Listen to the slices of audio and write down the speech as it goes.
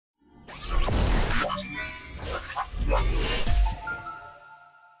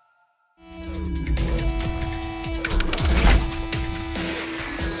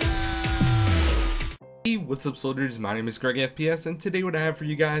What's up, soldiers? My name is GregFPS, and today what I have for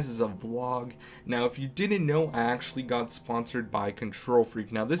you guys is a vlog. Now, if you didn't know, I actually got sponsored by Kontrol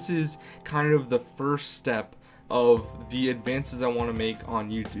Freek. Now, this is kind of the first step of the advances I want to make on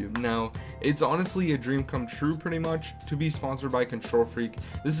YouTube. Now, it's honestly a dream come true pretty much to be sponsored by Kontrol Freek.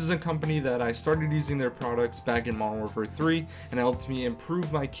 This is a company that I started using their products back in Modern Warfare 3 and helped me improve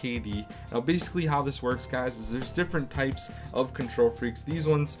my KD. Now, basically how this works, guys, is there's different types of Kontrol Freeks. These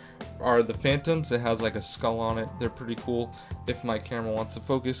ones are the Phantoms. It has like a skull on it. They're pretty cool. If my camera wants to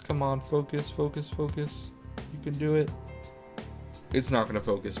focus, come on, focus, focus, focus. You can do it. It's not going to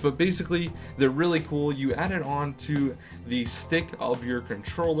focus, but basically they're really cool. You add it on to the stick of your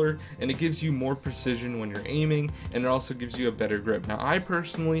controller and it gives you more precision when you're aiming, and it also gives you a better grip. Now, I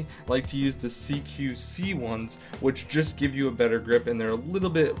personally like to use the CQC ones, which just give you a better grip, and they're a little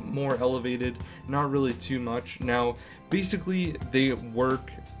bit more elevated, not really too much. Now, basically they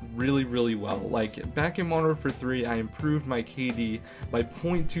work really well. Like back in Modern Warfare 3, I improved my KD by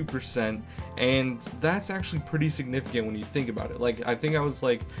 0.2%, and that's actually pretty significant when you think about it. Like, I think I was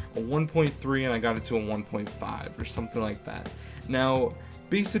like a 1.3 and I got it to a 1.5 or something like that. Now,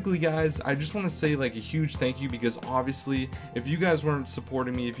 basically, guys, I just want to say like a huge thank you, because obviously if you guys weren't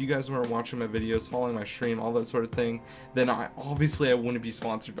supporting me, if you guys weren't watching my videos, following my stream, all that sort of thing, then I wouldn't be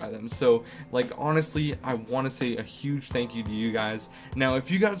sponsored by them. So like, honestly, I want to say a huge thank you to you guys. Now,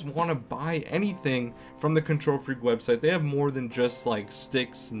 if you guys want to buy anything from the Kontrol Freek website, they have more than just like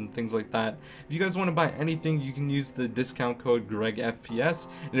sticks and things like that. If you guys want to buy anything, you can use the discount code GregFPS,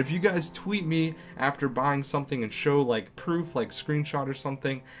 and if you guys tweet me after buying something and show like proof, like screenshot or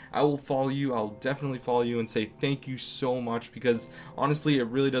something, I will follow you. I'll definitely follow you and say thank you so much, because honestly it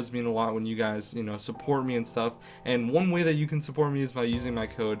really does mean a lot when you guys, you know, support me and stuff. And one way that you can support me is by using my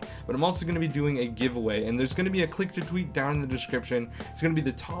code, but I'm also going to be doing a giveaway, and there's going to be a click to tweet down in the description. It's going to be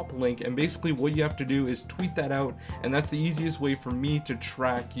the top link, and basically what you have to do is tweet that out, and that's the easiest way for me to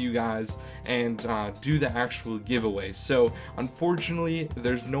track you guys and do the actual giveaway. So unfortunately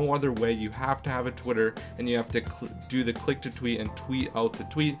there's no other way. You have to have a Twitter, and you have to do the click to tweet and tweet out the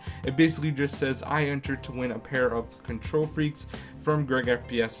tweet. It basically just says, I entered to win a pair of Kontrol Freeks from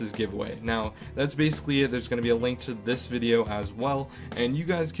GregFPS's giveaway. Now, that's basically it. There's going to be a link to this video as well, and you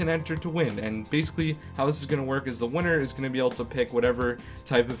guys can enter to win. And basically how this is going to work is the winner is going to be able to pick whatever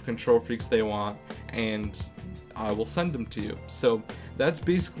type of Kontrol Freeks they want, and I will send them to you. So that's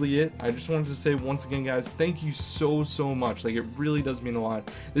basically it. I just wanted to say once again, guys, thank you so much. Like, it really does mean a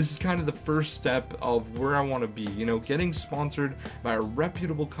lot. This is kind of the first step of where I want to be, you know, getting sponsored by a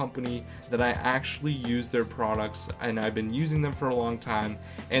reputable company that I actually use their products, and I've been using them for a long time,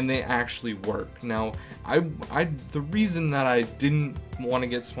 and they actually work. Now, the reason that I didn't want to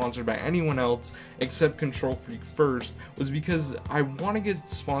get sponsored by anyone else except Kontrol Freek first was because I want to get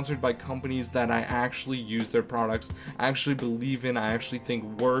sponsored by companies that I actually use their products, I actually believe in, I actually think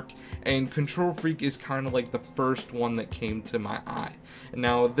work, and Kontrol Freek is kind of like the first one that came to my eye.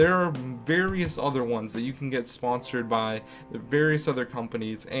 Now, there are various other ones that you can get sponsored by, the various other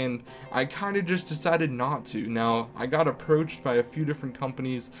companies, and I kind of just decided not to. Now, I got approached by a few different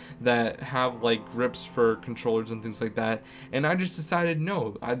companies that have like grips for controllers and things like that, and I just decided,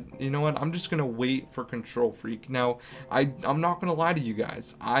 no, you know what, I'm just gonna wait for Kontrol Freek. Now, I'm not gonna lie to you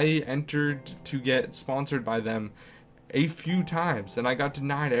guys, I entered to get sponsored by them a few times and I got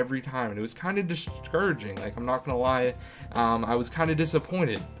denied every time, and it was kind of discouraging. Like, I'm not gonna lie, I was kind of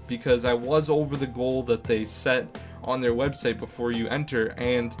disappointed because I was over the goal that they set on their website before you enter,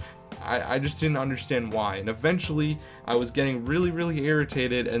 and I just didn't understand why. And eventually I was getting really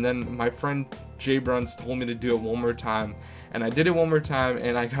irritated, and then my friend Jay Bruns told me to do it one more time, and I did it one more time,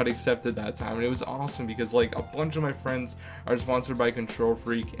 and I got accepted that time. And it was awesome because like a bunch of my friends are sponsored by Kontrol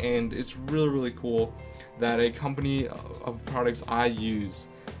Freek, and it's really cool that a company of products I use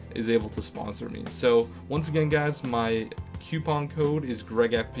is able to sponsor me. So once again, guys, my coupon code is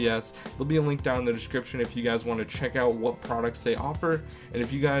GregFPS. There'll be a link down in the description if you guys want to check out what products they offer, and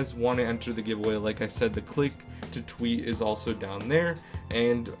if you guys want to enter the giveaway, like I said, the click to tweet is also down there.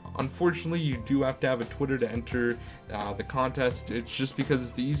 And unfortunately, you do have to have a Twitter to enter the contest. It's just because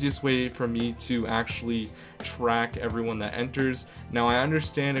it's the easiest way for me to actually track everyone that enters. Now, I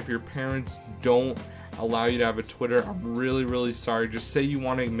understand if your parents don't allow you to have a Twitter, I'm really sorry. Just say you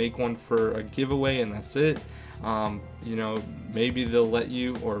want to make one for a giveaway and that's it. You know, maybe they'll let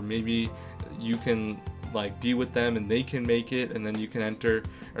you, or maybe you can like be with them and they can make it and then you can enter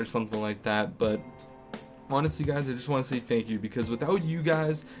or something like that. But honestly, guys, I just want to say thank you, because without you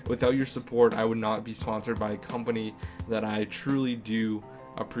guys, without your support, I would not be sponsored by a company that I truly do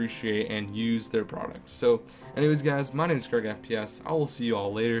appreciate and use their products. So anyways guys, my name is GregFPS. I will see you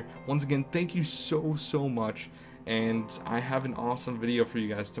all later. Once again, thank you so much, and I have an awesome video for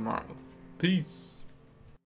you guys tomorrow. Peace.